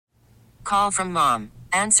Call from mom.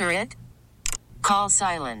 Answer it. Call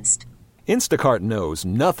silenced. Instacart knows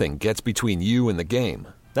nothing gets between you and the game.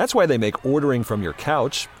 That's why they make ordering from your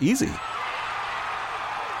couch easy.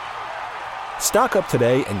 Stock up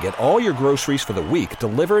today and get all your groceries for the week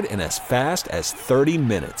delivered in as fast as 30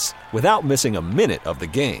 minutes without missing a minute of the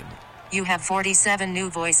game. You have 47 new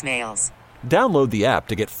voicemails. Download the app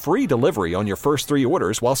to get free delivery on your first 3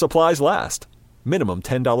 orders while supplies last. Minimum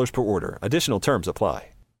 $10 per order. Additional terms apply.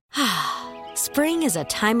 Spring is a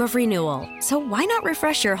time of renewal, so why not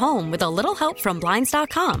refresh your home with a little help from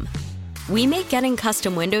Blinds.com? We make getting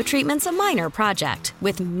custom window treatments a minor project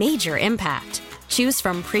with major impact. Choose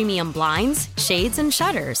from premium blinds, shades, and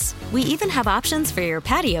shutters. We even have options for your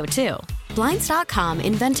patio, too. Blinds.com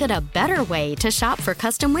invented a better way to shop for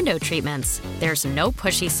custom window treatments. There's no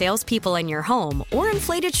pushy salespeople in your home or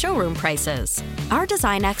inflated showroom prices. Our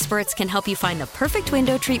design experts can help you find the perfect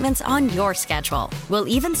window treatments on your schedule. We'll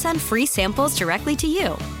even send free samples directly to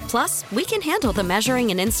you. Plus, we can handle the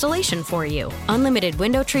measuring and installation for you. Unlimited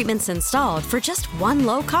window treatments installed for just one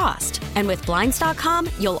low cost. And with Blinds.com,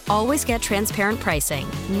 you'll always get transparent pricing.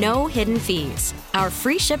 No hidden fees. Our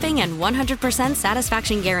free shipping and 100%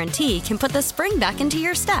 satisfaction guarantee can put the spring back into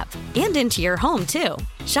your step and into your home, too.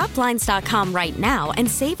 Shop Blinds.com right now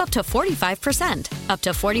and save up to 45%. Up to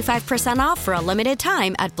 45% off for a limited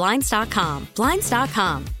time at Blinds.com.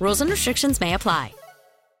 Blinds.com. Rules and restrictions may apply.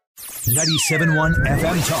 97.1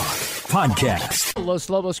 FM Talk Podcast. Los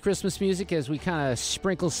Lobos Christmas music as we kind of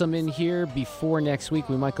sprinkle some in here before next week.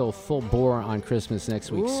 We might go full bore on Christmas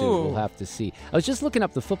next week soon. We'll have to see. I was just looking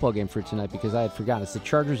up the football game for tonight because I had forgotten. It's the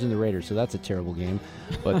Chargers and the Raiders, so that's a terrible game.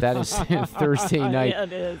 But that is Thursday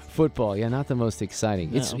night football. Yeah, not the most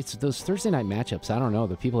exciting. No. It's those Thursday night matchups. I don't know.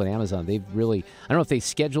 The people at Amazon, they've really, I don't know if they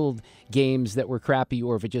scheduled games that were crappy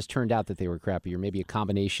or if it just turned out that they were crappy or maybe a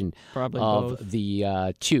combination of both.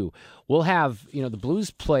 The two. We'll have, the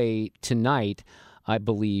Blues play tonight, I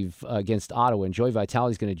believe, against Ottawa. And Joey Vitale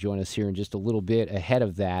is going to join us here in just a little bit ahead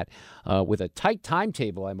of that with a tight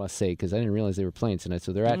timetable, I must say, because I didn't realize they were playing tonight.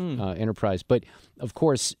 So they're at Enterprise. But, of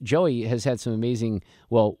course, Joey has had some amazing,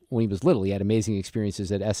 when he was little, he had amazing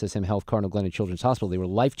experiences at SSM Health, Cardinal, Glennon Children's Hospital. They were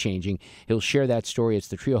life-changing. He'll share that story. It's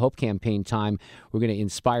the Trio Hope campaign time. We're going to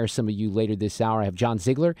inspire some of you later this hour. I have John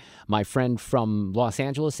Ziegler, my friend from Los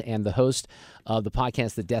Angeles and the host of the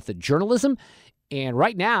podcast, The Death of Journalism. And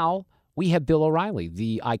right now, we have Bill O'Reilly,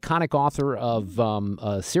 the iconic author of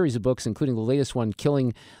a series of books, including the latest one,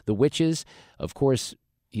 Killing the Witches. Of course,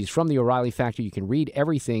 he's from the O'Reilly Factory. You can read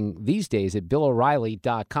everything these days at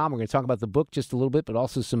BillO'Reilly.com. We're going to talk about the book just a little bit, but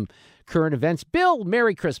also some current events. Bill,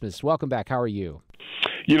 Merry Christmas. Welcome back. How are you?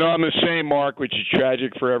 I'm the same, Mark, which is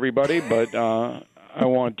tragic for everybody, but I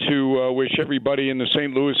want to wish everybody in the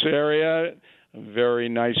St. Louis area a very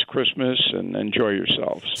nice Christmas and enjoy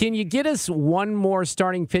yourselves. Can you get us one more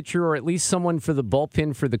starting pitcher or at least someone for the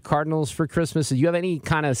bullpen for the Cardinals for Christmas? Do you have any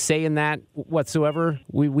kind of say in that whatsoever?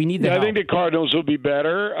 We need that. I think the Cardinals will be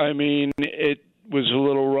better. I mean, it was a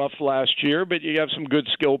little rough last year, but you have some good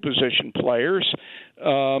skill position players.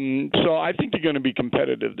 So I think they're going to be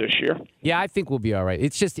competitive this year. Yeah, I think we'll be all right.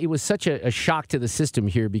 It's just it was such a shock to the system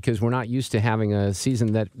here because we're not used to having a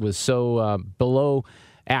season that was so below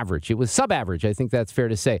average. It was sub-average. I think that's fair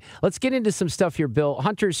to say. Let's get into some stuff here, Bill.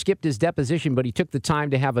 Hunter skipped his deposition, but he took the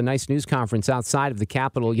time to have a nice news conference outside of the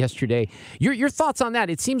Capitol yesterday. Your thoughts on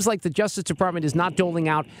that? It seems like the Justice Department is not doling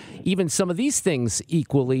out even some of these things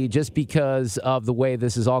equally just because of the way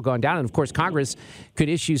this has all gone down. And, of course, Congress could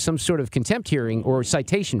issue some sort of contempt hearing or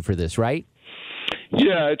citation for this, right?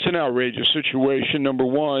 Yeah, it's an outrageous situation. Number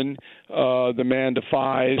one, the man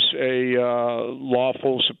defies a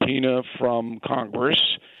lawful subpoena from Congress.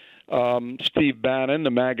 Steve Bannon, the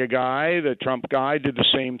MAGA guy, the Trump guy, did the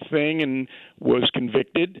same thing and was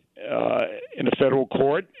convicted in a federal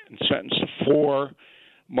court and sentenced to 4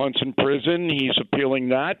 months in prison. He's appealing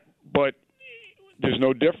that, but there's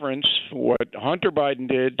no difference what Hunter Biden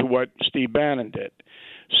did to what Steve Bannon did.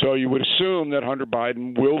 So you would assume that Hunter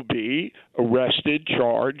Biden will be arrested,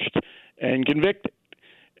 charged, and convicted.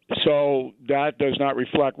 So that does not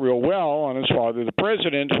reflect real well on his father, the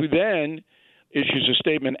president, who then issues a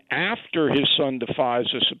statement after his son defies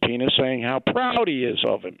the subpoena saying how proud he is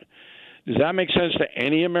of him. Does that make sense to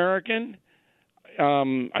any American?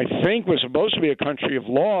 I think we're supposed to be a country of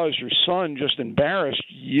laws. Your son just embarrassed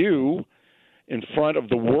you in front of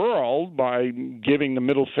the world by giving the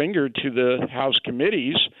middle finger to the House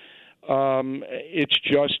committees.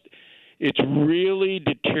 It's really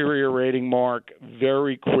deteriorating, Mark,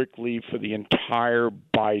 very quickly for the entire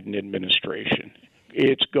Biden administration.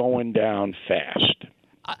 It's going down fast.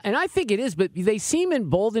 And I think it is, but they seem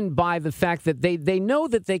emboldened by the fact that they know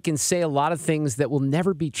that they can say a lot of things that will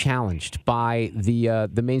never be challenged by the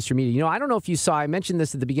mainstream media. You know, I don't know if you saw, I mentioned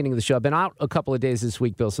this at the beginning of the show. I've been out a couple of days this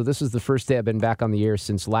week, Bill, so this is the first day I've been back on the air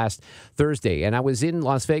since last Thursday. And I was in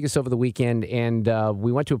Las Vegas over the weekend, and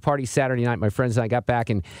we went to a party Saturday night. My friends and I got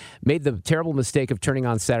back and made the terrible mistake of turning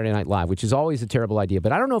on Saturday Night Live, which is always a terrible idea.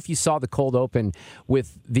 But I don't know if you saw the cold open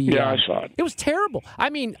with the... Yeah, I saw it. It was terrible.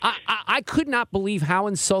 I mean, I could not believe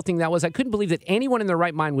how insulting that was. I couldn't believe that anyone in their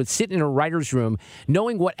right mind would sit in a writer's room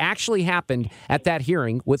knowing what actually happened at that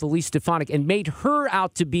hearing with Elise Stefanik and made her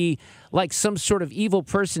out to be like some sort of evil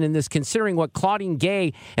person in this, considering what Claudine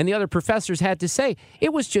Gay and the other professors had to say.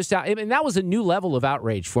 It was just, and that was a new level of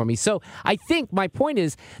outrage for me. So I think my point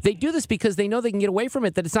is they do this because they know they can get away from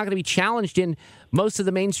it, that it's not going to be challenged in most of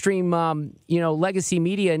the mainstream, legacy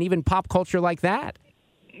media and even pop culture like that.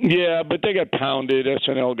 Yeah, but they got pounded.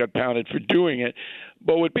 SNL got pounded for doing it.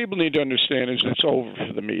 But what people need to understand is it's over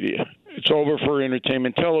for the media. It's over for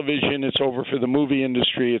entertainment television. It's over for the movie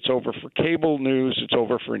industry. It's over for cable news. It's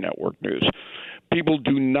over for network news. People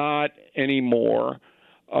do not anymore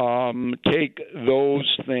take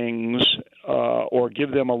those things or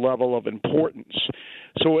give them a level of importance.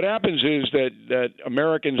 So what happens is that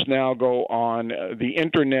Americans now go on the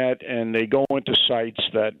Internet and they go into sites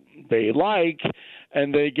that they like,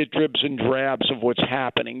 and they get dribs and drabs of what's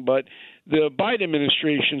happening. But the Biden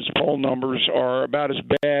administration's poll numbers are about as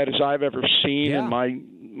bad as I've ever seen in my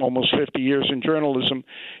almost 50 years in journalism.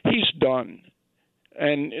 He's done.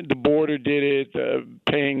 And the border did it,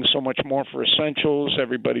 paying so much more for essentials.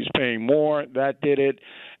 Everybody's paying more. That did it.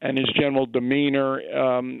 And his general demeanor,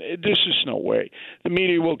 this is no way. The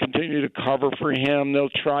media will continue to cover for him. They'll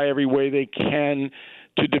try every way they can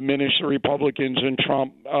to diminish the Republicans and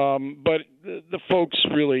Trump. But the folks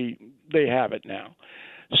really, they have it now.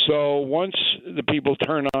 So once the people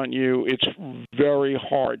turn on you, it's very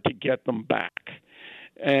hard to get them back.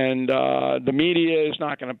 And the media is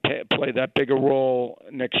not going to play that big a role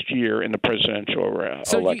next year in the presidential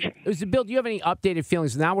election. Bill, do you have any updated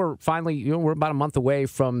feelings? Now we're finally, we're about a month away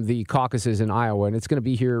from the caucuses in Iowa, and it's going to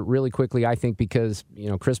be here really quickly, I think, because,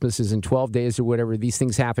 Christmas is in 12 days or whatever. These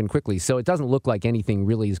things happen quickly. So it doesn't look like anything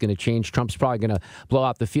really is going to change. Trump's probably going to blow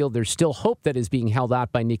out the field. There's still hope that is being held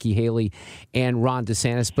out by Nikki Haley and Ron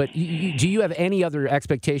DeSantis. But do you have any other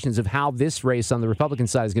expectations of how this race on the Republican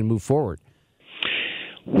side is going to move forward?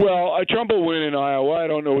 Well, Trump will win in Iowa. I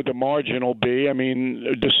don't know what the margin will be. I mean,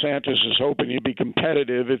 DeSantis is hoping he'll be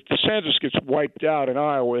competitive. If DeSantis gets wiped out in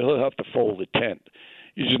Iowa, he'll have to fold a tent.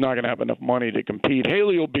 He's just not going to have enough money to compete.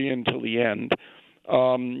 Haley will be in till the end.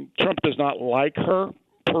 Trump does not like her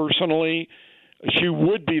personally. She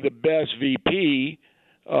would be the best VP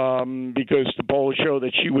because the polls show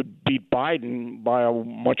that she would beat Biden by a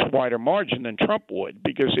much wider margin than Trump would,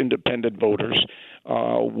 because independent voters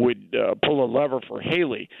would pull a lever for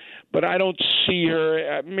Haley. But I don't see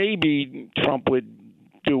her. Maybe Trump would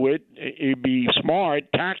do it. It'd be smart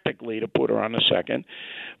tactically to put her on the second.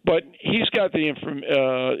 But he's got he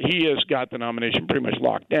has got the nomination pretty much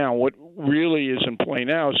locked down. What really is in play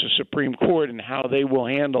now is the Supreme Court and how they will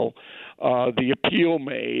handle the appeal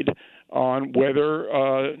made on whether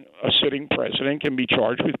a sitting president can be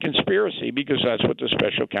charged with conspiracy, because that's what the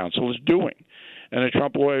special counsel is doing. And the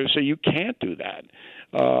Trump lawyers say you can't do that.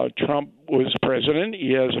 Trump was president.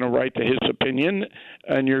 He has a right to his opinion,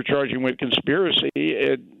 and you're charging with conspiracy.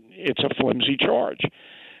 It's a flimsy charge.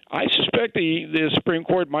 I suspect the Supreme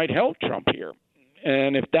Court might help Trump here.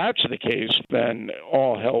 And if that's the case, then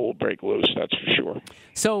all hell will break loose, that's for sure.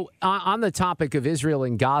 So on the topic of Israel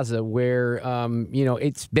and Gaza, where,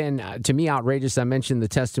 it's been, to me, outrageous. I mentioned the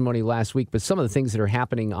testimony last week, but some of the things that are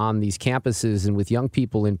happening on these campuses and with young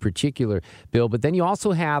people in particular, Bill. But then you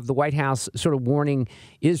also have the White House sort of warning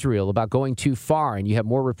Israel about going too far. And you have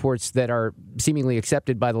more reports that are seemingly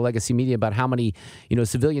accepted by the legacy media about how many,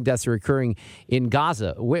 civilian deaths are occurring in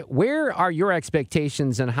Gaza. Where are your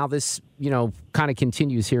expectations on how this, kind of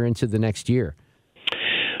continues here into the next year?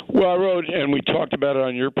 Well, I wrote, and we talked about it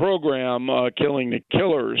on your program, Killing the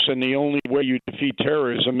Killers, and the only way you defeat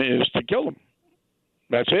terrorism is to kill them.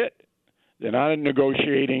 That's it. They're not a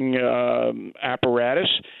negotiating apparatus.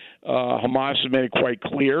 Hamas has made it quite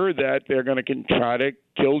clear that they're going to try to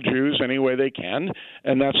kill Jews any way they can,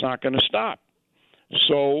 and that's not going to stop.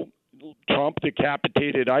 So Trump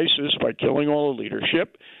decapitated ISIS by killing all the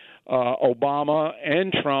leadership. Obama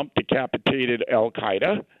and Trump decapitated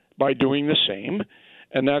al-Qaeda by doing the same,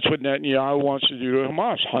 and that's what Netanyahu wants to do to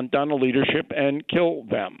Hamas, hunt down the leadership and kill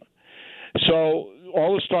them. So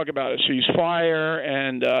all this talk about a ceasefire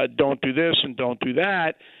and don't do this and don't do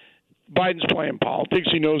that, Biden's playing politics.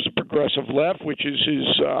 He knows the progressive left, which is his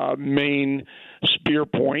main spear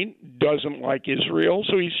point, doesn't like Israel.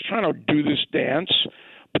 So he's trying to do this dance.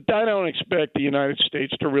 But I don't expect the United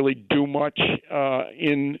States to really do much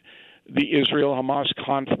in the Israel-Hamas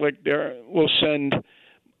conflict. We'll send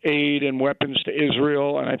aid and weapons to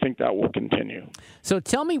Israel, and I think that will continue. So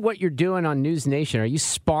tell me what you're doing on News Nation. Are you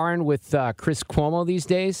sparring with Chris Cuomo these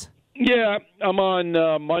days? Yeah, I'm on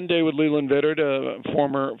Monday with Leland Vittert, a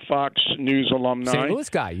former Fox News alumni. St. Louis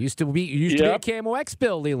guy. Used to be a KMOX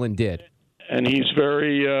bill, Leland did. And he's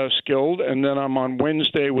very skilled. And then I'm on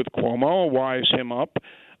Wednesday with Cuomo. I'll wise him up.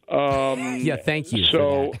 Yeah, thank you.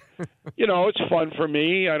 So, it's fun for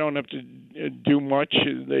me. I don't have to do much.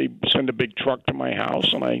 They send a big truck to my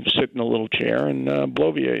house, and I sit in a little chair and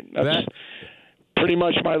bloviate. That's pretty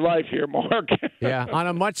much my life here, Mark. Yeah, on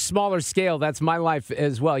a much smaller scale, that's my life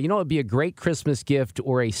as well. You know, it'd be a great Christmas gift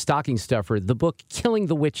or a stocking stuffer. The book Killing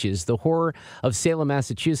the Witches, The Horror of Salem,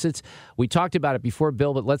 Massachusetts. We talked about it before,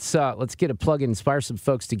 Bill, but let's get a plug and inspire some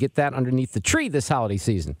folks to get that underneath the tree this holiday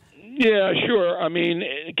season. Yeah, sure. I mean,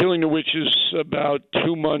 Killing the Witches about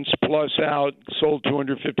 2 months plus out, sold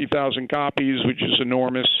 250,000 copies, which is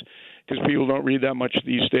enormous because people don't read that much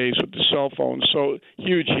these days with the cell phone. So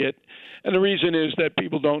huge hit. And the reason is that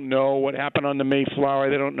people don't know what happened on the Mayflower.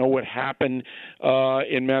 They don't know what happened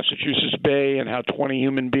in Massachusetts Bay and how 20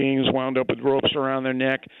 human beings wound up with ropes around their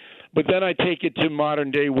neck. But then I take it to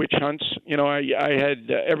modern-day witch hunts. I had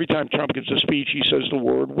every time Trump gives a speech, he says the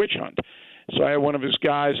word witch hunt. So I had one of his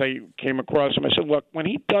guys, I came across him. I said, look, when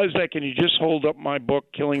he does that, can you just hold up my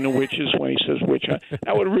book, Killing the Witches, when he says witch hunt?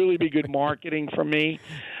 That would really be good marketing for me.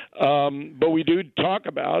 But we do talk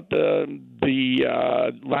about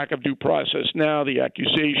the lack of due process now, the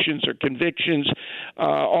accusations or convictions,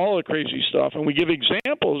 all the crazy stuff. And we give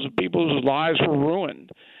examples of people whose lives were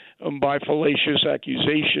ruined by fallacious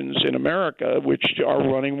accusations in America, which are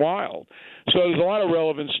running wild. So there's a lot of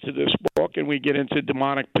relevance to this book, and we get into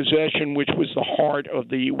demonic possession, which was the heart of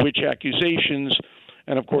the witch accusations.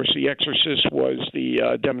 And, of course, The Exorcist was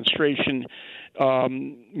the demonstration.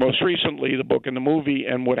 Most recently, the book and the movie,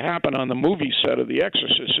 and what happened on the movie set of The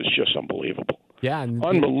Exorcist is just unbelievable. Yeah,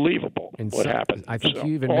 unbelievable what happened. I think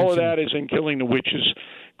you even all of that is in Killing the Witches.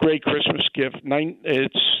 Great Christmas gift.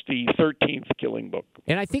 It's the 13th Killing book.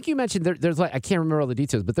 And I think you mentioned there's I can't remember all the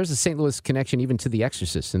details, but there's a St. Louis connection even to The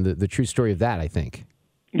Exorcist and the true story of that, I think.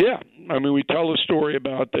 Yeah. I mean, we tell a story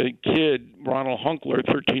about the kid, Ronald Hunkler,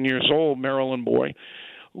 13 years old, Maryland boy,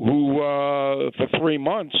 who for 3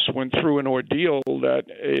 months went through an ordeal that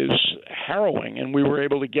is harrowing. And we were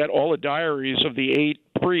able to get all the diaries of the 8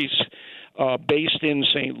 priests based in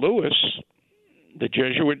St. Louis, the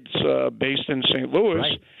Jesuits based in St. Louis.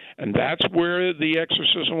 Right. And that's where the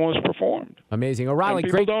exorcism was performed. Amazing. O'Reilly,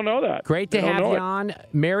 people don't know that. Great to have you on.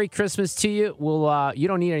 Merry Christmas to you. You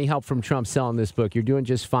don't need any help from Trump selling this book. You're doing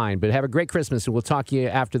just fine. But have a great Christmas, and we'll talk to you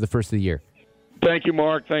after the first of the year. Thank you,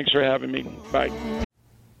 Mark. Thanks for having me. Bye.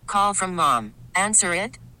 Call from mom. Answer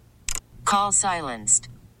it. Call silenced.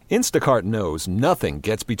 Instacart knows nothing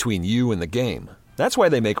gets between you and the game. That's why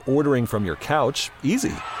they make ordering from your couch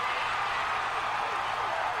easy.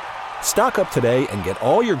 Stock up today and get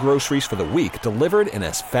all your groceries for the week delivered in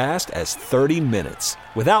as fast as 30 minutes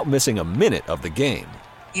without missing a minute of the game.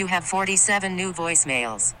 You have 47 new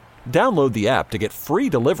voicemails. Download the app to get free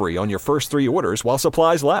delivery on your first 3 orders while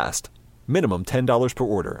supplies last. Minimum $10 per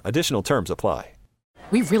order. Additional terms apply.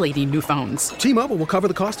 We really need new phones. T-Mobile will cover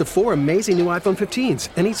the cost of 4 amazing new iPhone 15s,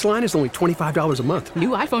 and each line is only $25 a month. New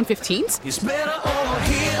iPhone 15s? It's better over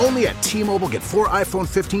here. Only at T-Mobile, get 4 iPhone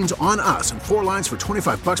 15s on us and 4 lines for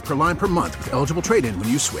 $25 per line per month with eligible trade-in when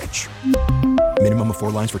you switch. Minimum of 4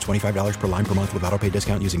 lines for $25 per line per month with autopay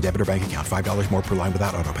discount using debit or bank account. $5 more per line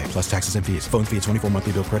without autopay, plus taxes and fees. Phone fee at 24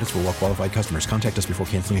 monthly bill credits for well-qualified customers. Contact us before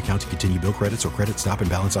canceling account to continue bill credits or credit stop and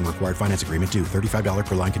balance on required finance agreement due. $35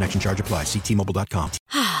 per line connection charge applies. See T-Mobile.com.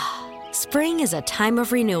 Spring is a time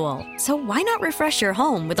of renewal, so why not refresh your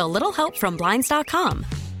home with a little help from Blinds.com?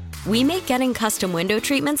 We make getting custom window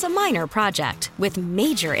treatments a minor project with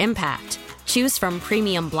major impact. Choose from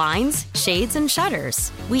premium blinds, shades, and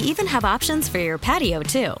shutters. We even have options for your patio,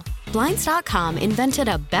 too. Blinds.com invented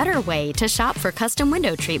a better way to shop for custom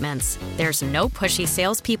window treatments. There's no pushy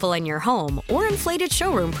salespeople in your home or inflated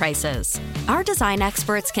showroom prices. Our design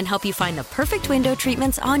experts can help you find the perfect window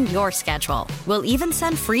treatments on your schedule. We'll even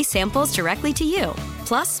send free samples directly to you.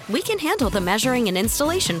 Plus, we can handle the measuring and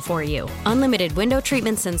installation for you. Unlimited window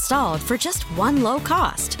treatments installed for just one low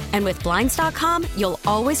cost. And with Blinds.com, you'll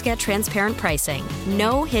always get transparent pricing.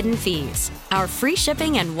 No hidden fees. Our free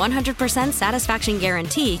shipping and 100% satisfaction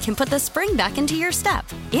guarantee can put the spring back into your step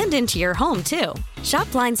and into your home, too.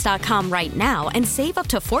 Shop Blinds.com right now and save up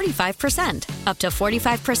to 45%. Up to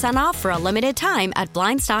 45% off for a limited time at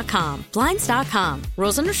Blinds.com. Blinds.com.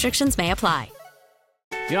 Rules and restrictions may apply.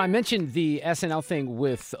 You know, I mentioned the SNL thing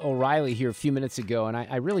with O'Reilly here a few minutes ago, and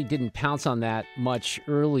I really didn't pounce on that much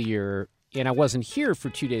earlier, and I wasn't here for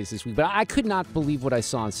 2 days this week, but I could not believe what I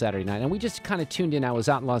saw on Saturday night. And we just kind of tuned in. I was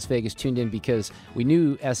out in Las Vegas, tuned in because we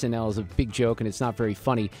knew SNL is a big joke and it's not very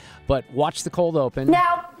funny. But watch the cold open.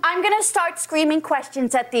 Now, I'm going to start screaming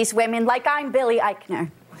questions at these women like I'm Billy Eichner.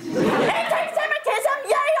 Anti-Semitism,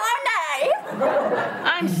 yay or nay?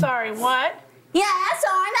 I'm sorry, what? Yes,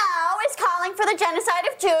 or no, is calling for the genocide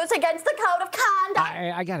of Jews against the code of conduct.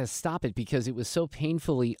 I got to stop it because it was so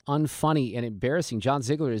painfully unfunny and embarrassing. John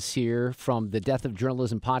Ziegler is here from the Death of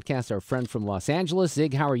Journalism podcast, our friend from Los Angeles.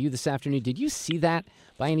 Zig, how are you this afternoon? Did you see that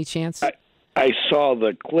by any chance? I saw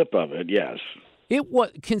the clip of it, yes. It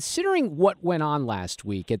was, considering what went on last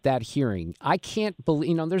week at that hearing, I can't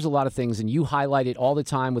believe, there's a lot of things, and you highlight it all the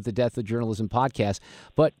time with the Death of Journalism podcast,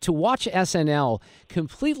 but to watch SNL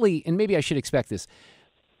completely, and maybe I should expect this,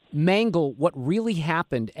 mangle what really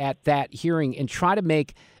happened at that hearing and try to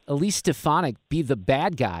make Elise Stefanik be the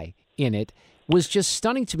bad guy in it was just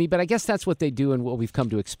stunning to me, but I guess that's what they do and what we've come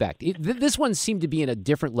to expect. This one seemed to be in a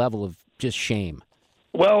different level of just shame.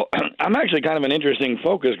 Well, I'm actually kind of an interesting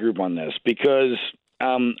focus group on this because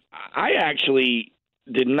I actually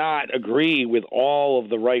did not agree with all of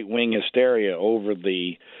the right-wing hysteria over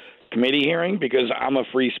the committee hearing because I'm a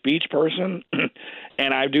free speech person,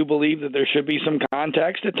 and I do believe that there should be some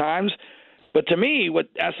context at times. But to me,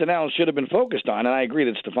 what SNL should have been focused on, and I agree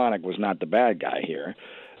that Stefanik was not the bad guy here,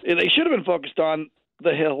 they should have been focused on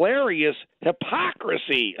the hilarious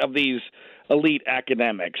hypocrisy of these elite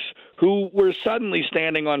academics who were suddenly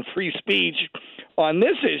standing on free speech on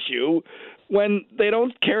this issue when they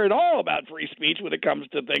don't care at all about free speech when it comes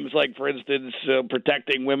to things like, for instance,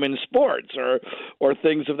 protecting women's sports or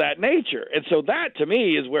things of that nature. And so that, to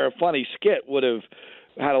me, is where a funny skit would have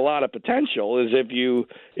had a lot of potential, is if you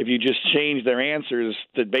just change their answers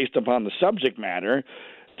based upon the subject matter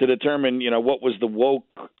to determine, what was the woke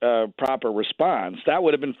proper response. That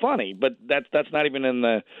would have been funny, but that's not even in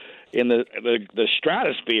the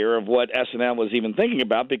stratosphere of what SNL was even thinking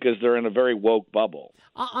about because they're in a very woke bubble.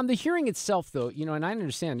 On the hearing itself, though, and I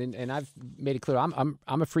understand, and I've made it clear, I'm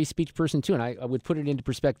a free speech person too, and I would put it into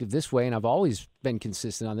perspective this way, and I've always been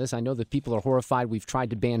consistent on this. I know that people are horrified. We've tried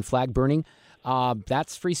to ban flag burning.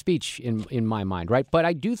 That's free speech in my mind, right? But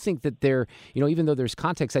I do think that there, even though there's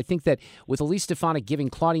context, I think that with Elise Stefanik giving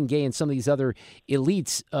Claudine Gay and some of these other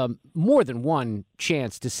elites more than one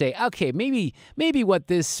chance to say, okay, maybe what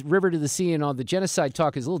this river to the sea and all the genocide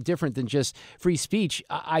talk is a little different than just free speech.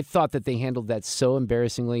 I thought that they handled that so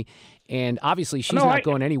embarrassingly, and obviously she's not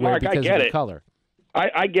going anywhere Mark, because of her color.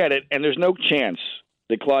 I get it, and there's no chance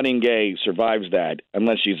that Claudine Gay survives that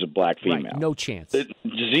unless she's a black female. Right, no chance.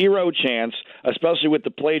 Zero chance, especially with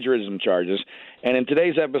the plagiarism charges. And in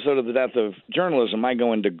today's episode of The Death of Journalism, I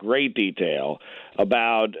go into great detail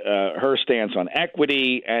about her stance on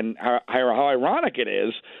equity and how ironic it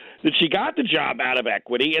is that she got the job out of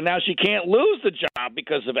equity, and now she can't lose the job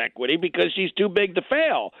because of equity because she's too big to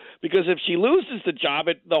fail. Because if she loses the job,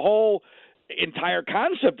 the whole entire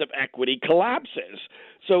concept of equity collapses.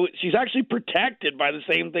 So she's actually protected by the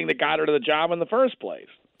same thing that got her to the job in the first place.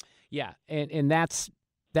 Yeah, and that's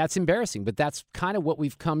embarrassing, but that's kind of what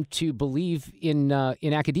we've come to believe in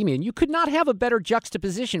academia. And you could not have a better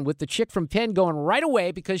juxtaposition with the chick from Penn going right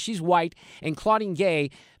away because she's white and Claudine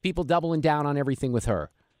Gay, people doubling down on everything with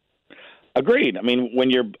her. Agreed. I mean, when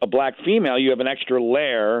you're a black female, you have an extra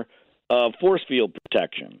layer of force field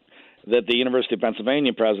protection that the University of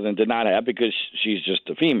Pennsylvania president did not have because she's just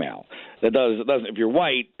a female. That doesn't. If you're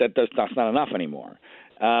white, that's not enough anymore.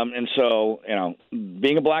 And so,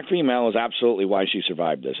 being a black female is absolutely why she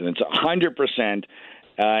survived this, and it's 100%.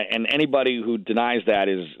 And anybody who denies that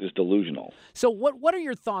is delusional. So, what are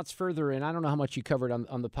your thoughts further? And I don't know how much you covered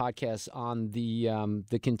on the podcast on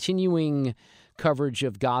the continuing coverage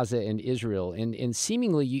of Gaza and Israel, and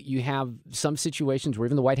seemingly you have some situations where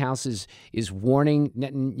even the White House is warning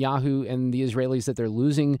Netanyahu and the Israelis that they're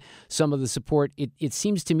losing some of the support. It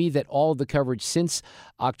seems to me that all of the coverage since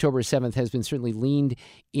October 7th has been certainly leaned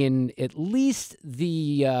in at least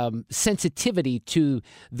the sensitivity to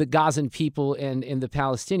the Gazan people and the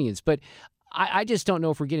Palestinians. But I just don't know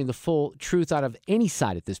if we're getting the full truth out of any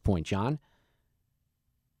side at this point, John.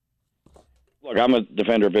 Look, I'm a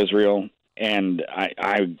defender of Israel, and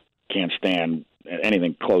I can't stand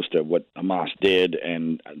anything close to what Hamas did.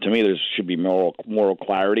 And to me, there should be moral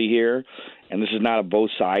clarity here. And this is not a both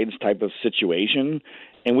sides type of situation.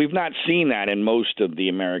 And we've not seen that in most of the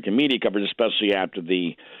American media coverage, especially after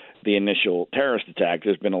the initial terrorist attack.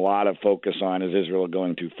 There's been a lot of focus on, is Israel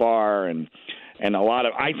going too far? And a lot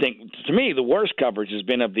of, I think, to me, the worst coverage has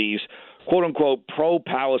been of these quote-unquote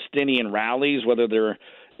pro-Palestinian rallies, whether they're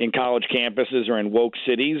in college campuses or in woke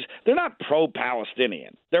cities. They're not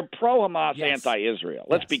pro-Palestinian. They're pro-Hamas, anti-Israel.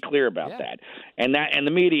 Let's be clear about that. And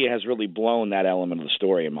the media has really blown that element of the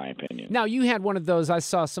story, in my opinion. Now, you had one of those. I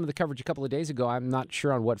saw some of the coverage a couple of days ago. I'm not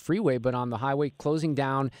sure on what freeway, but on the highway closing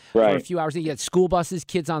down for a few hours. You had school buses,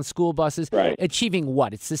 kids on school buses, achieving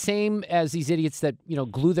what? It's the same as these idiots that,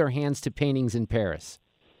 glue their hands to paintings in Paris.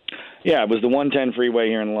 Yeah, it was the 110 freeway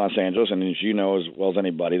here in Los Angeles, and as you know as well as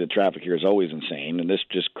anybody, the traffic here is always insane, and this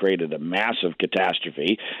just created a massive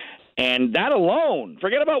catastrophe. And that alone,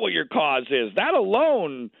 forget about what your cause is, that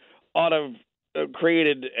alone ought to have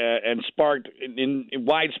created and sparked in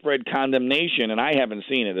widespread condemnation, and I haven't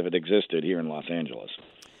seen it if it existed here in Los Angeles.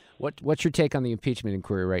 What's your take on the impeachment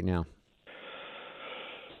inquiry right now?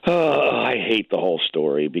 I hate the whole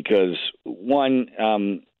story because, one,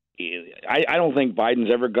 I don't think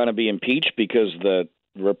Biden's ever going to be impeached because the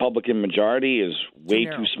Republican majority is way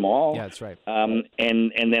too small. Yeah, that's right.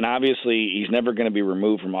 And then obviously he's never going to be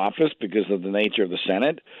removed from office because of the nature of the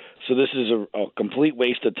Senate. So this is a complete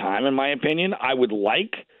waste of time, in my opinion. I would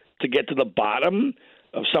like to get to the bottom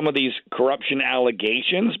of some of these corruption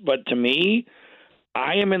allegations, but to me,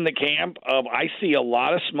 I am in the camp of I see a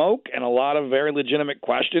lot of smoke and a lot of very legitimate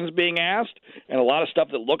questions being asked and a lot of stuff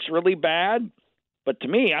that looks really bad. But to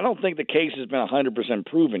me, I don't think the case has been 100%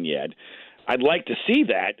 proven yet. I'd like to see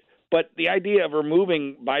that, but the idea of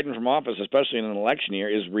removing Biden from office, especially in an election year,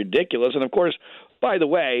 is ridiculous. And, of course, by the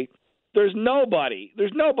way, there's nobody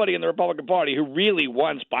in the Republican Party who really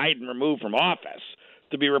wants Biden removed from office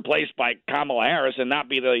to be replaced by Kamala Harris and not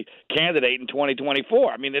be the candidate in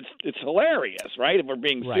 2024. I mean, it's hilarious, right, if we're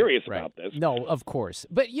being serious about this. No, of course.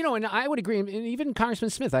 But, and I would agree, and even Congressman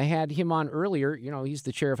Smith, I had him on earlier. He's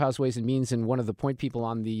the chair of House Ways and Means and one of the point people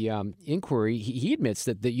on the inquiry. He admits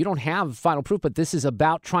that you don't have final proof, but this is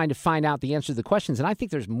about trying to find out the answer to the questions. And I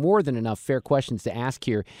think there's more than enough fair questions to ask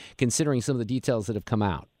here, considering some of the details that have come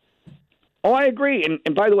out. Oh, I agree.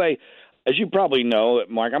 And by the way, as you probably know,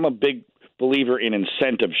 Mark, I'm a big believer in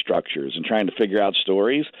incentive structures and trying to figure out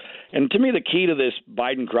stories. And to me, the key to this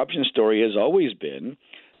Biden corruption story has always been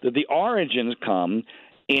that the origins come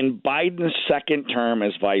in Biden's second term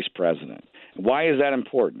as vice president. Why is that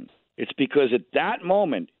important? It's because at that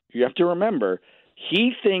moment, you have to remember,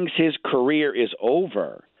 he thinks his career is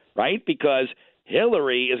over, right? Because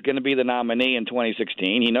Hillary is going to be the nominee in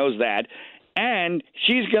 2016. He knows that. And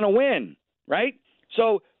she's going to win, right?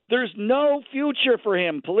 So there's no future for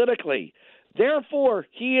him politically. Therefore,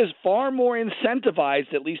 he is far more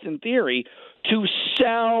incentivized, at least in theory, to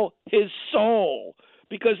sell his soul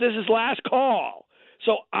because this is last call.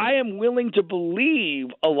 So I am willing to believe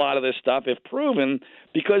a lot of this stuff, if proven,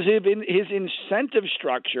 because his incentive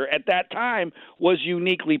structure at that time was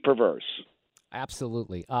uniquely perverse.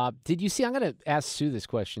 Absolutely. Did you see, I'm going to ask Sue this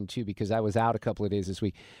question, too, because I was out a couple of days this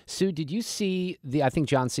week. Sue, did you see I think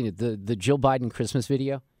John's seen it, the Jill Biden Christmas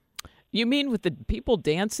video? You mean with the people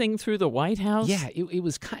dancing through the White House? Yeah, it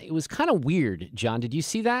was kind of weird, John. Did you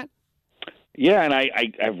see that? Yeah, and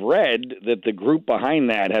I've read that the group behind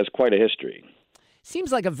that has quite a history.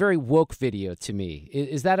 Seems like a very woke video to me.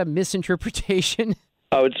 Is that a misinterpretation?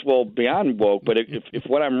 Oh, it's, beyond woke, but if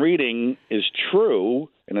what I'm reading is true,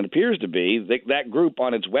 and it appears to be, that group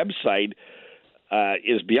on its website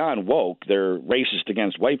is beyond woke. They're racist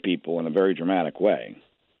against white people in a very dramatic way.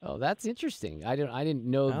 Oh, that's interesting. I didn't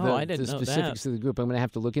know the specifics of the group. I'm going to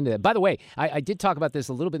have to look into that. By the way, I did talk about this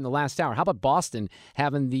a little bit in the last hour. How about Boston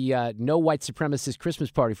having the no white supremacist Christmas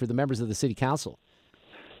party for the members of the city council?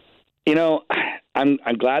 I'm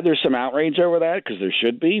glad there's some outrage over that because there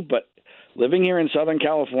should be. But living here in Southern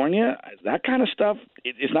California, that kind of stuff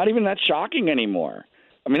it's not even that shocking anymore.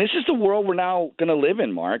 I mean, this is the world we're now going to live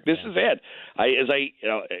in, Mark. This is it.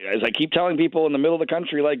 As I keep telling people in the middle of the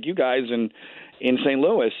country, like you guys in St.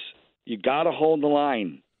 Louis, you got to hold the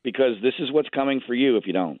line because this is what's coming for you if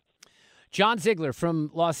you don't. John Ziegler from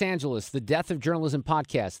Los Angeles, the Death of Journalism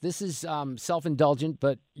podcast. This is self-indulgent,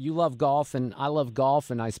 but you love golf, and I love golf,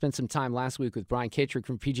 and I spent some time last week with Brian Katrick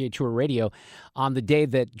from PGA Tour Radio on the day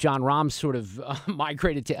that John Rahm sort of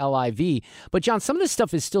migrated to LIV. But, John, some of this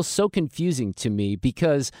stuff is still so confusing to me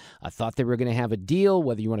because I thought they were going to have a deal,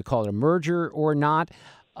 whether you want to call it a merger or not.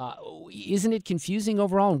 Isn't it confusing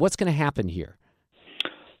overall? And what's going to happen here?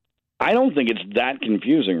 I don't think it's that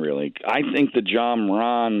confusing, really. I think the John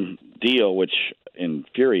Ron deal, which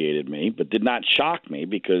infuriated me, but did not shock me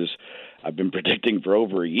because I've been predicting for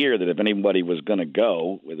over a year that if anybody was going to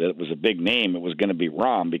go, that it was a big name, it was going to be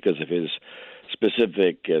Rahm because of his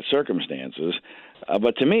specific circumstances.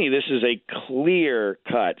 But to me, this is a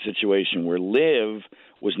clear-cut situation where Liv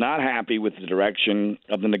was not happy with the direction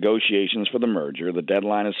of the negotiations for the merger. The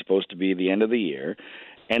deadline is supposed to be the end of the year.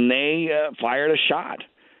 And they fired a shot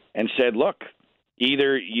and said, look,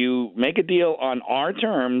 either you make a deal on our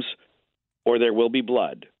terms or there will be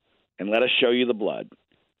blood, and let us show you the blood.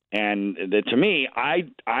 And to me,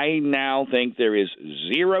 I now think there is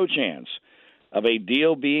zero chance of a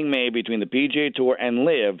deal being made between the PGA Tour and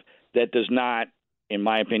Liv that does not, in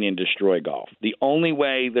my opinion, destroy golf. The only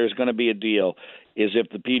way there's going to be a deal is if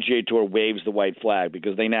the PGA Tour waves the white flag,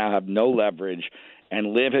 because they now have no leverage,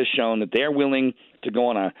 and Liv has shown that they're willing to go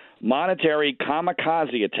on a monetary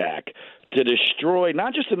kamikaze attack to destroy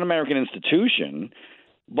not just an American institution,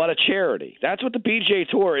 but a charity. That's what the PGA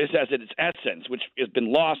Tour is as its essence, which has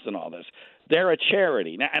been lost in all this. They're a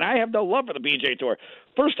charity. Now, and I have no love for the PGA Tour.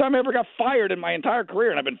 First time I ever got fired in my entire career,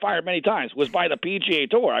 and I've been fired many times, was by the PGA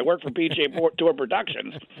Tour. I worked for PGA Tour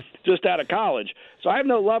Productions just out of college. So I have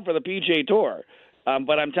no love for the PGA Tour.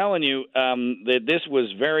 But I'm telling you that this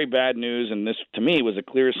was very bad news, and this, to me, was a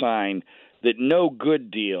clear sign that no good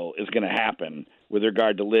deal is going to happen with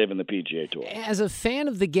regard to Liv in the PGA Tour. As a fan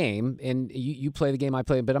of the game, and you play the game, I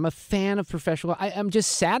play, but I'm a fan of professional. I'm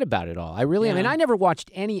just sad about it all. I really am. And I never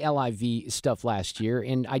watched any LIV stuff last year,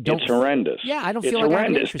 and I don't. It's horrendous. Yeah, I don't feel like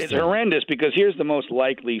I'm interested. It's horrendous because here's the most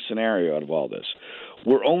likely scenario out of all this.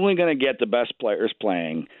 We're only going to get the best players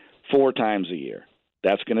playing 4 times a year.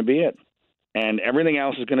 That's going to be it. And everything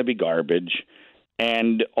else is going to be garbage.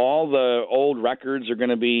 And all the old records are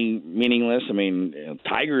going to be meaningless. I mean,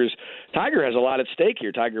 Tiger has a lot at stake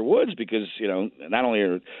here, Tiger Woods, because, not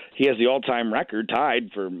only he has the all-time record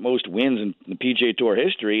tied for most wins in the PGA Tour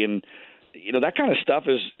history, and, that kind of stuff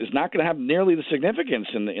is not going to have nearly the significance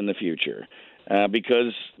in the future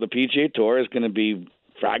because the PGA Tour is going to be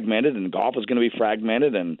fragmented and golf is going to be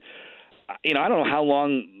fragmented. And, I don't know how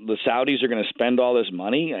long the Saudis are going to spend all this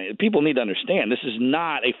money. People need to understand this is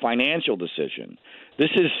not a financial decision.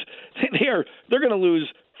 They're going to lose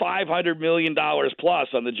 $500 million plus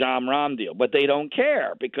on the John Rahm deal, but they don't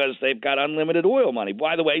care because they've got unlimited oil money.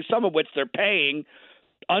 By the way, some of which they're paying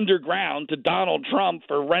underground to Donald Trump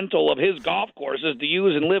for rental of his golf courses to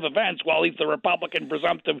use in live events while he's the Republican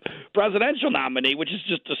presumptive presidential nominee, which is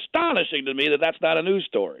just astonishing to me that that's not a news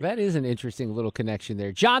story. That is an interesting little connection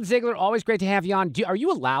there. John Ziegler, always great to have you on. Are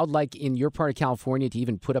you allowed, like in your part of California, to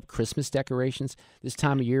even put up Christmas decorations this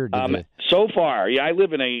time of year? So far, yeah, I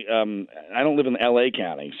live in I don't live in L.A.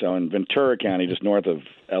 County, so in Ventura County, just north of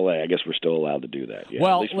L.A., I guess we're still allowed to do that. Yeah,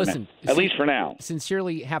 well, listen. At least for now.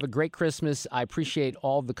 Sincerely, have a great Christmas. I appreciate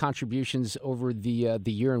all the contributions over the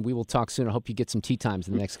year, and we will talk soon. I hope you get some tea times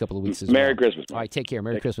in the next couple of weeks as well. Merry Christmas. All right, take care.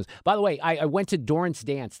 Merry Christmas. By the way, I went to Dorrance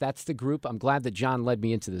Dance. That's the group. I'm glad that John led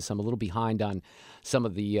me into this. I'm a little behind on some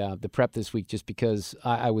of the prep this week just because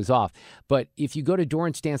I was off. But if you go to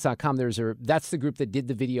DorranceDance.com, that's the group that did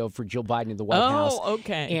the video for Joe Biden in the White House. Oh,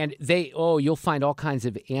 okay. And you'll find all kinds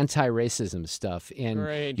of anti-racism stuff.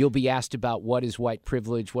 And you'll be asked about what is white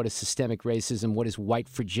privilege, what is systemic racism, what is white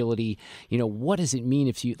fragility. What does it mean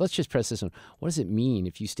if you, let's just press this one. What does it mean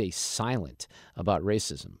if you stay silent about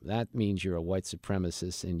racism? That means you're a white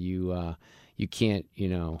supremacist and you can't,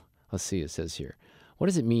 let's see, it says here. What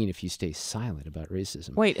does it mean if you stay silent about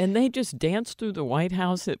racism? Wait, and they just danced through the White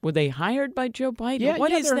House? Were they hired by Joe Biden? Yeah,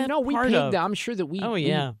 what is that we part paid of? them. I'm sure that we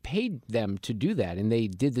paid them to do that, and they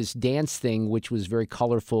did this dance thing, which was very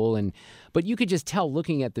colorful. But you could just tell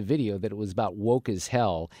looking at the video that it was about woke as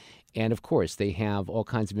hell. And, of course, they have all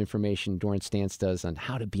kinds of information Dorrance Dance does on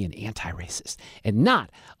how to be an anti-racist and not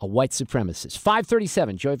a white supremacist.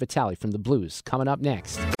 5:37, Joey Vitale from the Blues, coming up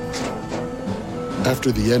next.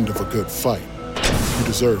 After the end of a good fight, you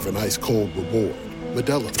deserve an ice-cold reward.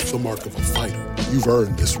 Modelo is the mark of a fighter. You've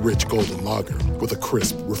earned this rich golden lager with a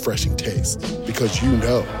crisp, refreshing taste. Because you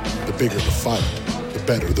know, the bigger the fight, the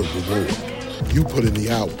better the reward. You put in the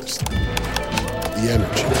hours, the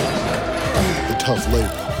energy, the tough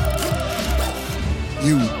labor.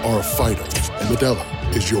 You are a fighter, and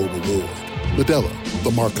Modelo is your reward. Modelo, the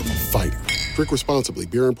mark of a fighter. Drink responsibly.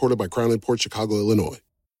 Beer imported by Crown Imports, Chicago, Illinois.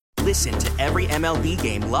 Listen to every MLB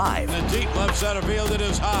game live. In the deep left center field, it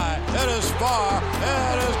is high, it is far,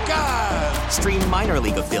 it is God. Stream minor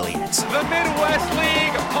league affiliates. The Midwest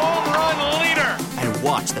League home run leader. And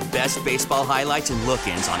Watch the best baseball highlights and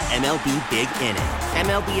look-ins on MLB Big Inning.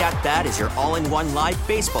 MLB At Bat is your all-in-one live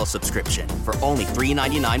baseball subscription for only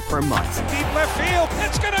 $3.99 per month. Deep left field,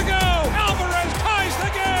 it's gonna go! Alvarez ties the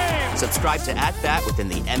game! Subscribe to At Bat within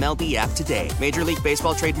the MLB app today. Major League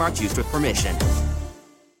Baseball trademarks used with permission.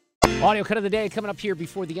 Audio cut of the day coming up here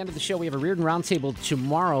before the end of the show. We have a Reardon Roundtable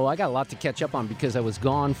tomorrow. I got a lot to catch up on because I was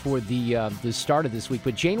gone for the start of this week.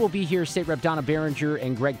 But Jane will be here, State Rep Donna Behringer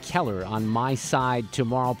and Greg Keller on my side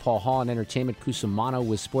tomorrow. Paul Hall on entertainment, Cusimano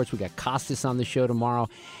with sports. We got Costas on the show tomorrow.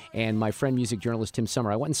 And my friend, music journalist Tim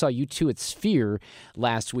Summer. I went and saw U2 at Sphere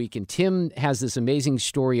last week. And Tim has this amazing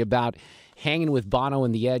story about hanging with Bono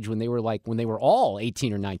and The Edge when they were all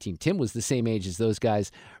 18 or 19. Tim was the same age as those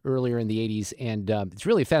guys earlier in the 80s, and it's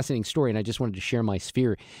really a fascinating story, and I just wanted to share my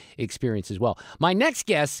Sphere experience as well. My next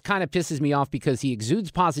guest kind of pisses me off because he exudes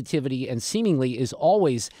positivity and seemingly is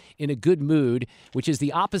always in a good mood, which is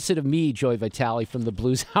the opposite of me, Joey Vitale from the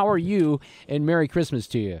Blues. How are you, and Merry Christmas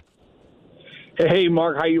to you. Hey,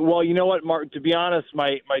 Mark. How you? Well, you know what, Mark, to be honest,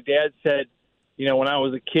 my dad said, when I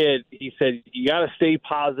was a kid, he said, you got to stay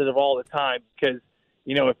positive all the time because,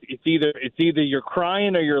 it's either you're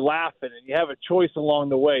crying or you're laughing, and you have a choice along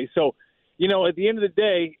the way. So, at the end of the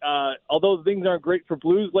day, although things aren't great for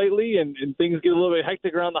Blues lately and things get a little bit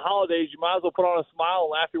hectic around the holidays, you might as well put on a smile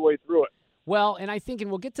and laugh your way through it. Well, and I think, and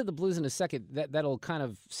we'll get to the Blues in a second, that'll kind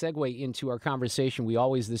of segue into our conversation. We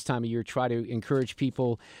always, this time of year, try to encourage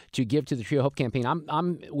people to give to the Tree of Hope campaign.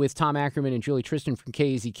 I'm with Tom Ackerman and Julie Tristan from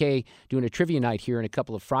KAZK doing a trivia night here in a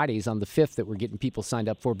couple of Fridays on the 5th that we're getting people signed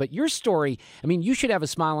up for. But your story, I mean, you should have a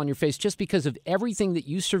smile on your face just because of everything that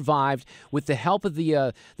you survived with the help of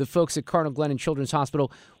the folks at Cardinal Glennon Children's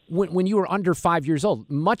Hospital when you were under 5 years old,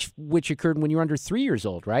 much which occurred when you were under 3 years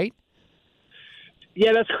old, right?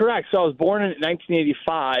 Yeah, that's correct. So I was born in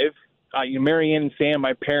 1985. Mary Ann and Sam,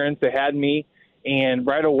 my parents, they had me. And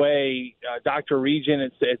right away, Dr. Reardon,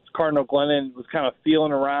 it's Cardinal Glennon, was kind of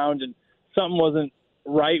feeling around. And something wasn't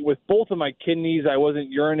right with both of my kidneys. I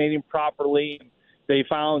wasn't urinating properly. They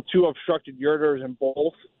found 2 obstructed ureters in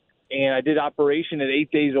both. And I did operation at 8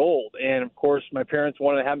 days old. And, of course, my parents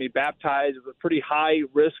wanted to have me baptized. It was a pretty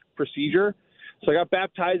high-risk procedure. So I got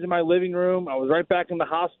baptized in my living room. I was right back in the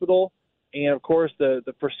hospital. And, of course, the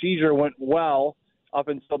procedure went well up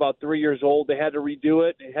until about 3 years old. They had to redo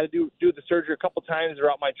it. They had to do the surgery a couple times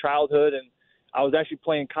throughout my childhood. And I was actually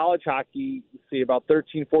playing college hockey, about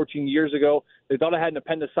 13, 14 years ago. They thought I had an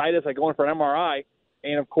appendicitis. I go in for an MRI.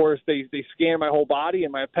 And, of course, they scanned my whole body,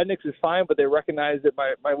 and my appendix is fine, but they recognized that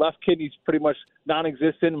my left kidney's pretty much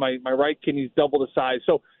non-existent. My right kidney's double the size.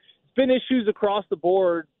 So it's been issues across the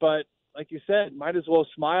board, but like you said, might as well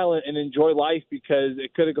smile and enjoy life because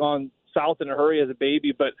it could have gone south in a hurry as a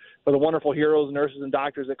baby, but for the wonderful heroes, nurses, and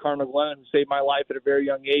doctors at Cardinal Glennon who saved my life at a very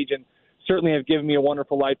young age and certainly have given me a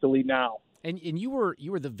wonderful life to lead now. And you were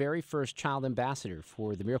the very first child ambassador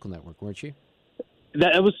for the Miracle Network, weren't you?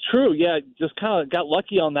 That was true, yeah. Just kind of got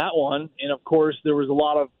lucky on that one. And, of course, there was a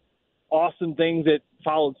lot of awesome things that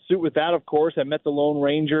followed suit with that, of course. I met the Lone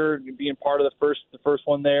Ranger, being part of the first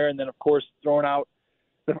one there, and then, of course, throwing out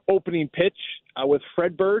the opening pitch with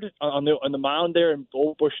Fred Bird on the mound there in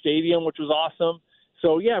Old Busch Stadium, which was awesome.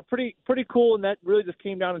 So, yeah, pretty cool, and that really just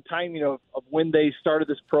came down to timing of when they started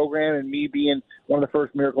this program and me being one of the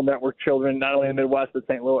first Miracle Network children, not only in the Midwest but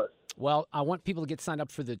St. Louis. Well, I want people to get signed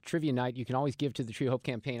up for the trivia night. You can always give to the Tree of Hope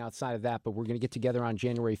campaign outside of that, but we're going to get together on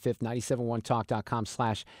January 5th,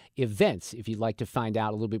 971talk.com/events if you'd like to find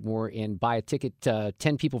out a little bit more and buy a ticket,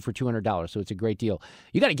 10 people for $200, so it's a great deal.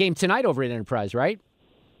 You got a game tonight over at Enterprise, right?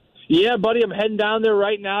 Yeah, buddy, I'm heading down there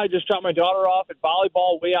right now. I just dropped my daughter off at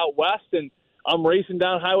volleyball way out west, and I'm racing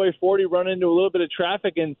down Highway 40, running into a little bit of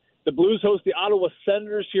traffic, and the Blues host the Ottawa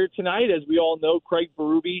Senators here tonight. As we all know, Craig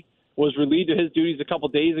Berube was relieved of his duties a couple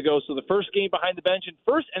days ago. So the first game behind the bench and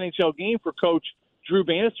first NHL game for Coach Drew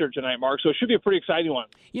Bannister tonight, Mark. So it should be a pretty exciting one.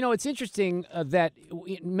 It's interesting that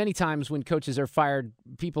many times when coaches are fired,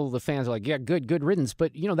 the fans are like, yeah, good riddance.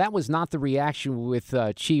 But, that was not the reaction with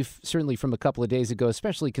Chief, certainly from a couple of days ago,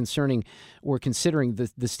 especially considering the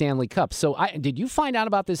Stanley Cup. So did you find out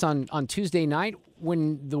about this on Tuesday night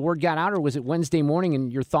when the word got out, or was it Wednesday morning,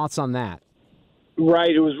 and your thoughts on that?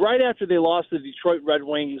 Right. It was right after they lost to the Detroit Red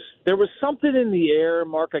Wings. There was something in the air,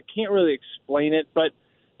 Mark. I can't really explain it, but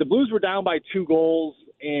the Blues were down by 2 goals,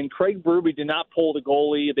 and Craig Berube did not pull the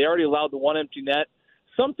goalie. They already allowed the one empty net.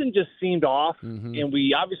 Something just seemed off, and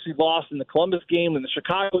we obviously lost in the Columbus game and the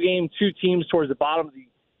Chicago game, 2 teams towards the bottom of the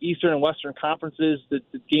Eastern and Western conferences, the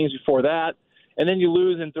games before that. And then you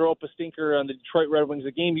lose and throw up a stinker on the Detroit Red Wings,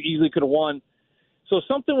 a game you easily could have won. So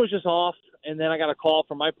something was just off, and then I got a call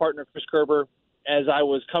from my partner, Chris Kerber, as I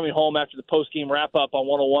was coming home after the post-game wrap-up on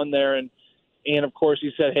 101 there, and of course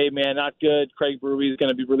he said, hey, man, not good. Craig Berube is going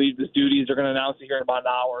to be relieved of his duties. They're going to announce it here in about an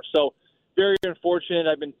hour. So very unfortunate.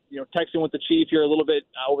 I've been texting with the chief here a little bit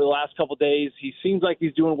over the last couple of days. He seems like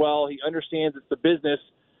he's doing well. He understands it's the business.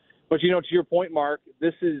 But, to your point, Mark,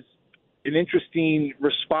 this is an interesting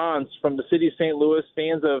response from the city of St. Louis,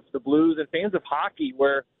 fans of the Blues and fans of hockey,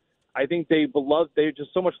 where I think they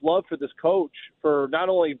just so much love for this coach for not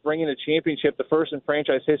only bringing a championship, the first in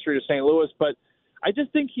franchise history to St. Louis, but I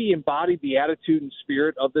just think he embodied the attitude and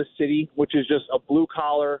spirit of this city, which is just a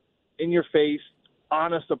blue-collar, in-your-face,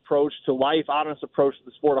 honest approach to life, honest approach to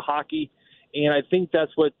the sport of hockey. And I think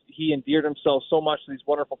that's what he endeared himself so much to these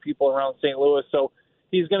wonderful people around St. Louis. So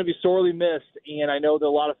he's going to be sorely missed. And I know that a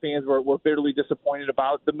lot of fans were bitterly disappointed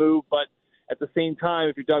about the move. But at the same time,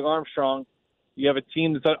 if you're Doug Armstrong, you have a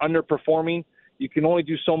team that's underperforming. You can only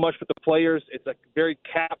do so much with the players. It's a very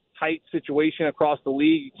cap-tight situation across the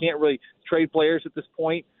league. You can't really trade players at this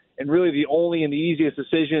point. And really the only and the easiest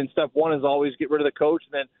decision in step one is always get rid of the coach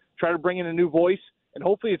and then try to bring in a new voice. And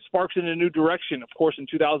hopefully it sparks in a new direction. Of course, in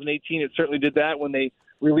 2018, it certainly did that when they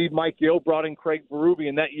relieved Mike Yeo, brought in Craig Berube,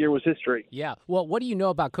 and that year was history. Yeah. Well, what do you know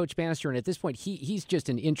about Coach Bannister? And at this point, he's just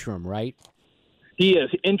an interim, right? He is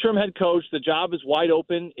interim head coach. The job is wide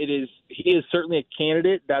open. He is certainly a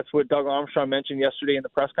candidate. That's what Doug Armstrong mentioned yesterday in the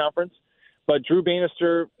press conference. But Drew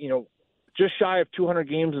Bannister, just shy of 200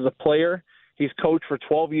 games as a player. He's coached for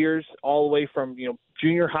 12 years, all the way from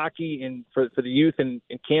junior hockey for the youth in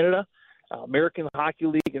Canada. American Hockey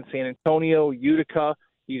League in San Antonio, Utica.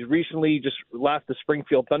 He's recently just left the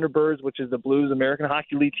Springfield Thunderbirds, which is the Blues American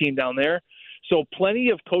Hockey League team down there. So plenty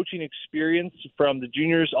of coaching experience from the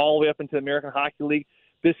juniors all the way up into the American Hockey League.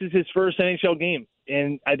 This is his first NHL game,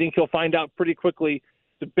 and I think he'll find out pretty quickly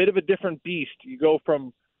it's a bit of a different beast. You go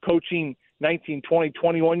from coaching 19, 20,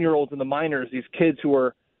 21-year-olds in the minors, these kids who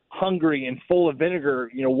are hungry and full of vinegar,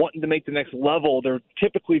 wanting to make the next level. They're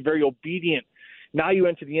typically very obedient. Now you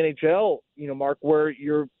enter the NHL, Mark, where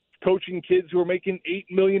you're coaching kids who are making $8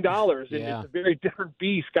 million. And It's a very different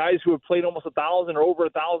beast. Guys who have played almost 1,000 or over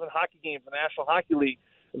 1,000 hockey games in the National Hockey League.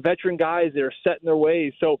 Veteran guys that are set in their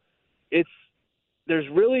ways. So there's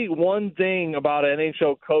really one thing about an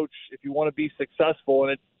NHL coach if you want to be successful,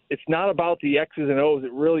 and it's not about the X's and O's.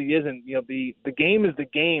 It really isn't. The game is the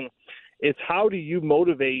game. It's how do you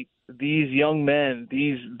motivate these young men,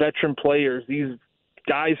 these veteran players, these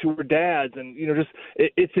guys who were dads, and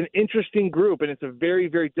it's an interesting group, and it's a very,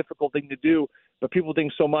 very difficult thing to do. But people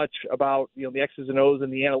think so much about the X's and O's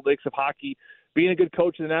and the analytics of hockey. Being a good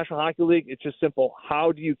coach in the National Hockey League, it's just simple.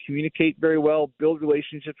 How do you communicate very well, build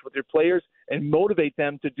relationships with your players, and motivate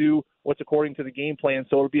them to do what's according to the game plan?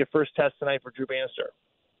 So it'll be a first test tonight for Drew Bannister.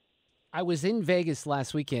 I was in Vegas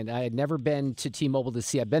last weekend. I had never been to T-Mobile to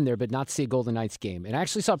see. I've been there, but not to see a Golden Knights game. And I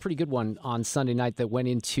actually saw a pretty good one on Sunday night that went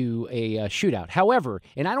into a shootout. However,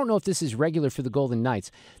 and I don't know if this is regular for the Golden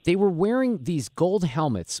Knights, they were wearing these gold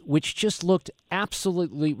helmets, which just looked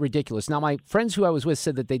absolutely ridiculous. Now, my friends who I was with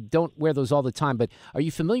said that they don't wear those all the time, but are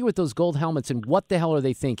you familiar with those gold helmets, and what the hell are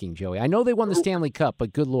they thinking, Joey? I know they won the Stanley Cup,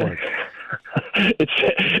 but good Lord.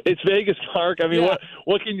 It's Vegas, Mark. I mean,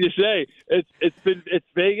 what can you say? It's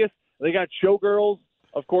Vegas. They got showgirls,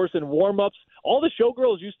 of course, in warm-ups. All the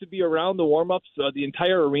showgirls used to be around the warm-ups, the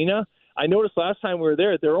entire arena. I noticed last time we were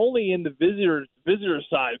there, they're only in the visitor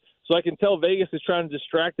side. So I can tell Vegas is trying to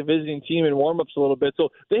distract the visiting team in warm-ups a little bit. So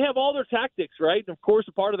they have all their tactics, right? And, of course,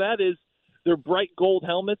 a part of that is their bright gold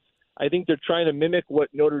helmets. I think they're trying to mimic what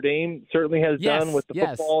Notre Dame certainly has done with the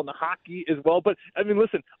football and the hockey as well. But, I mean,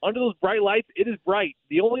 listen, under those bright lights, it is bright.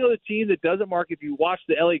 The only other team that doesn't, Mark, if you watch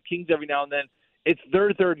the LA Kings every now and then, it's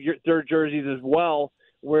their third jerseys as well,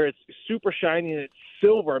 where it's super shiny and it's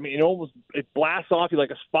silver. I mean, it blasts off you like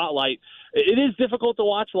a spotlight. It is difficult to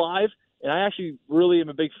watch live, and I actually really am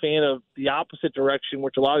a big fan of the opposite direction,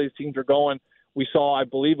 which a lot of these teams are going. We saw, I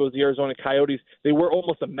believe it was the Arizona Coyotes. They wear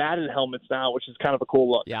almost a matted helmets now, which is kind of a cool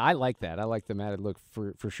look. Yeah, I like that. I like the matted look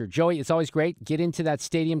for sure. Joey, it's always great. Get into that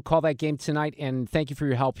stadium, call that game tonight, and thank you for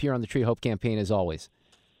your help here on the Tree Hope campaign as always.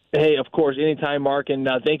 Hey, of course, anytime, Mark, and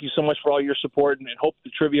thank you so much for all your support, and hope the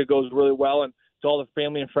trivia goes really well. And to all the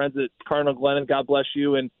family and friends at Cardinal Glennon, God bless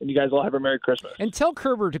you, and you guys all have a Merry Christmas. And tell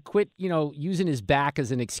Kerber to quit, using his back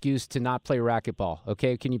as an excuse to not play racquetball.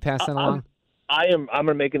 Okay, can you pass that along? I'm going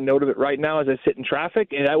to make a note of it right now as I sit in traffic,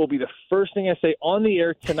 and that will be the first thing I say on the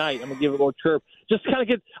air tonight. I'm going to give it a little chirp. Just kind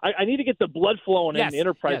of I need to get the blood flowing in the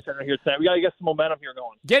Enterprise Center here tonight. We got to get some momentum here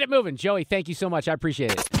going. Get it moving. Joey, thank you so much. I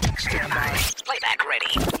appreciate it. Stand by. Playback ready.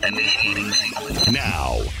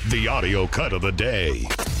 Now, the audio cut of the day.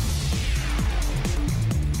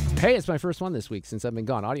 Hey, it's my first one this week since I've been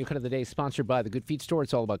gone. Audio Cut of the Day is sponsored by the Good Feet Store.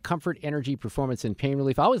 It's all about comfort, energy, performance, and pain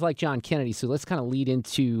relief. I always like John Kennedy, so let's kind of lead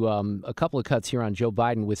into a couple of cuts here on Joe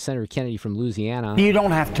Biden with Senator Kennedy from Louisiana. You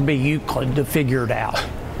don't have to be Euclid to figure it out.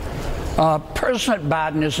 President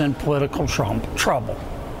Biden is in political trouble.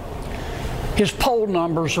 His poll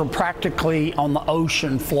numbers are practically on the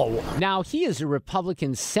ocean floor. Now, he is a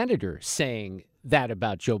Republican senator saying that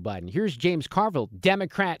about Joe Biden. Here's James Carville,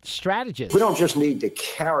 Democrat strategist. We don't just need to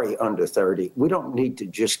carry under 30. We don't need to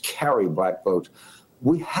just carry black votes.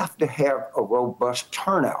 We have to have a robust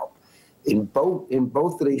turnout in both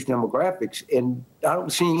of these demographics, and I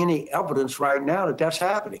don't see any evidence right now that that's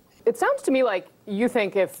happening. It sounds to me like you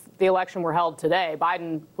think if the election were held today,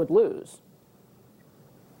 Biden would lose.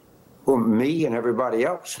 Well, me and everybody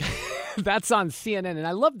else. That's on CNN. And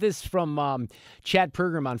I love this from Chad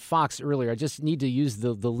Pergram on Fox earlier. I just need to use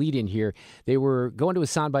the lead in here. They were going to a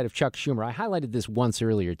soundbite of Chuck Schumer. I highlighted this once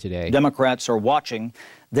earlier today. Democrats are watching.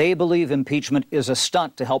 They believe impeachment is a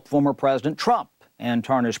stunt to help former President Trump and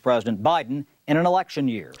tarnish President Biden in an election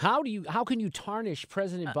year. How can you tarnish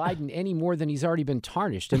President Biden any more than he's already been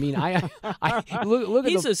tarnished? I mean, look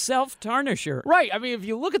at he's a self-tarnisher. Right. I mean, if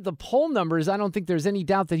you look at the poll numbers, I don't think there's any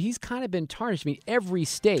doubt that he's kind of been tarnished. I mean, every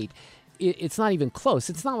state, it's not even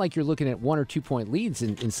close. It's not like you're looking at 1 or 2 point leads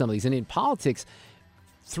in some of these. And in politics,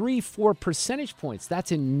 3-4 percentage points,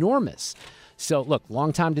 that's enormous. So, look,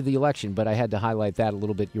 long time to the election, but I had to highlight that a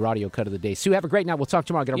little bit, your audio cut of the day. Sue, have a great night. We'll talk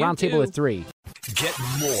tomorrow. Got a roundtable at 3. Get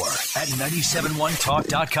more at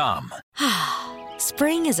 971talk.com.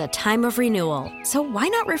 Spring is a time of renewal, so why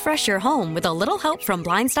not refresh your home with a little help from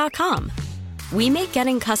Blinds.com? We make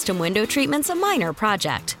getting custom window treatments a minor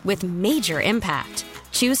project with major impact.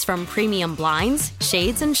 Choose from premium blinds,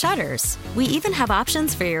 shades, and shutters. We even have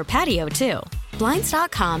options for your patio, too.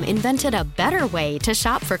 Blinds.com invented a better way to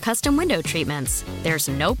shop for custom window treatments. There's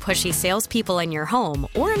no pushy salespeople in your home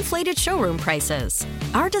or inflated showroom prices.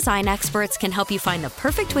 Our design experts can help you find the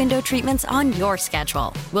perfect window treatments on your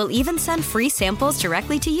schedule. We'll even send free samples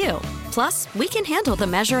directly to you. Plus, we can handle the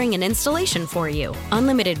measuring and installation for you.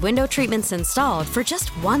 Unlimited window treatments installed for just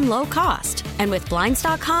one low cost. And with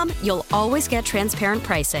Blinds.com, you'll always get transparent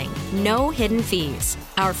pricing. No hidden fees.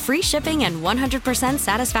 Our free shipping and 100%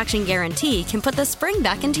 satisfaction guarantee can put the spring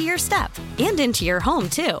back into your step and into your home,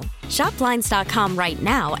 too. Shop Blinds.com right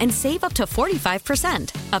now and save up to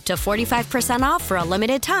 45%. Up to 45% off for a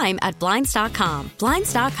limited time at Blinds.com.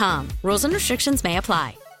 Blinds.com. Rules and restrictions may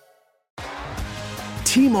apply.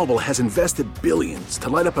 T-Mobile has invested billions to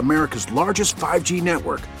light up America's largest 5G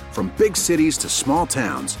network, from big cities to small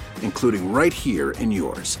towns, including right here in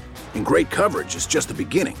yours. And great coverage is just the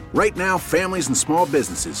beginning. Right now, families and small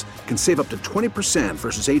businesses can save up to 20%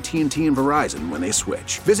 versus AT&T and Verizon when they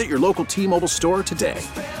switch. Visit your local T-Mobile store today.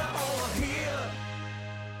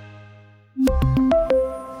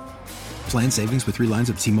 Plan savings with 3 lines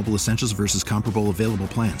of T-Mobile Essentials versus comparable available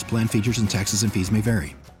plans. Plan features and taxes and fees may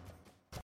vary.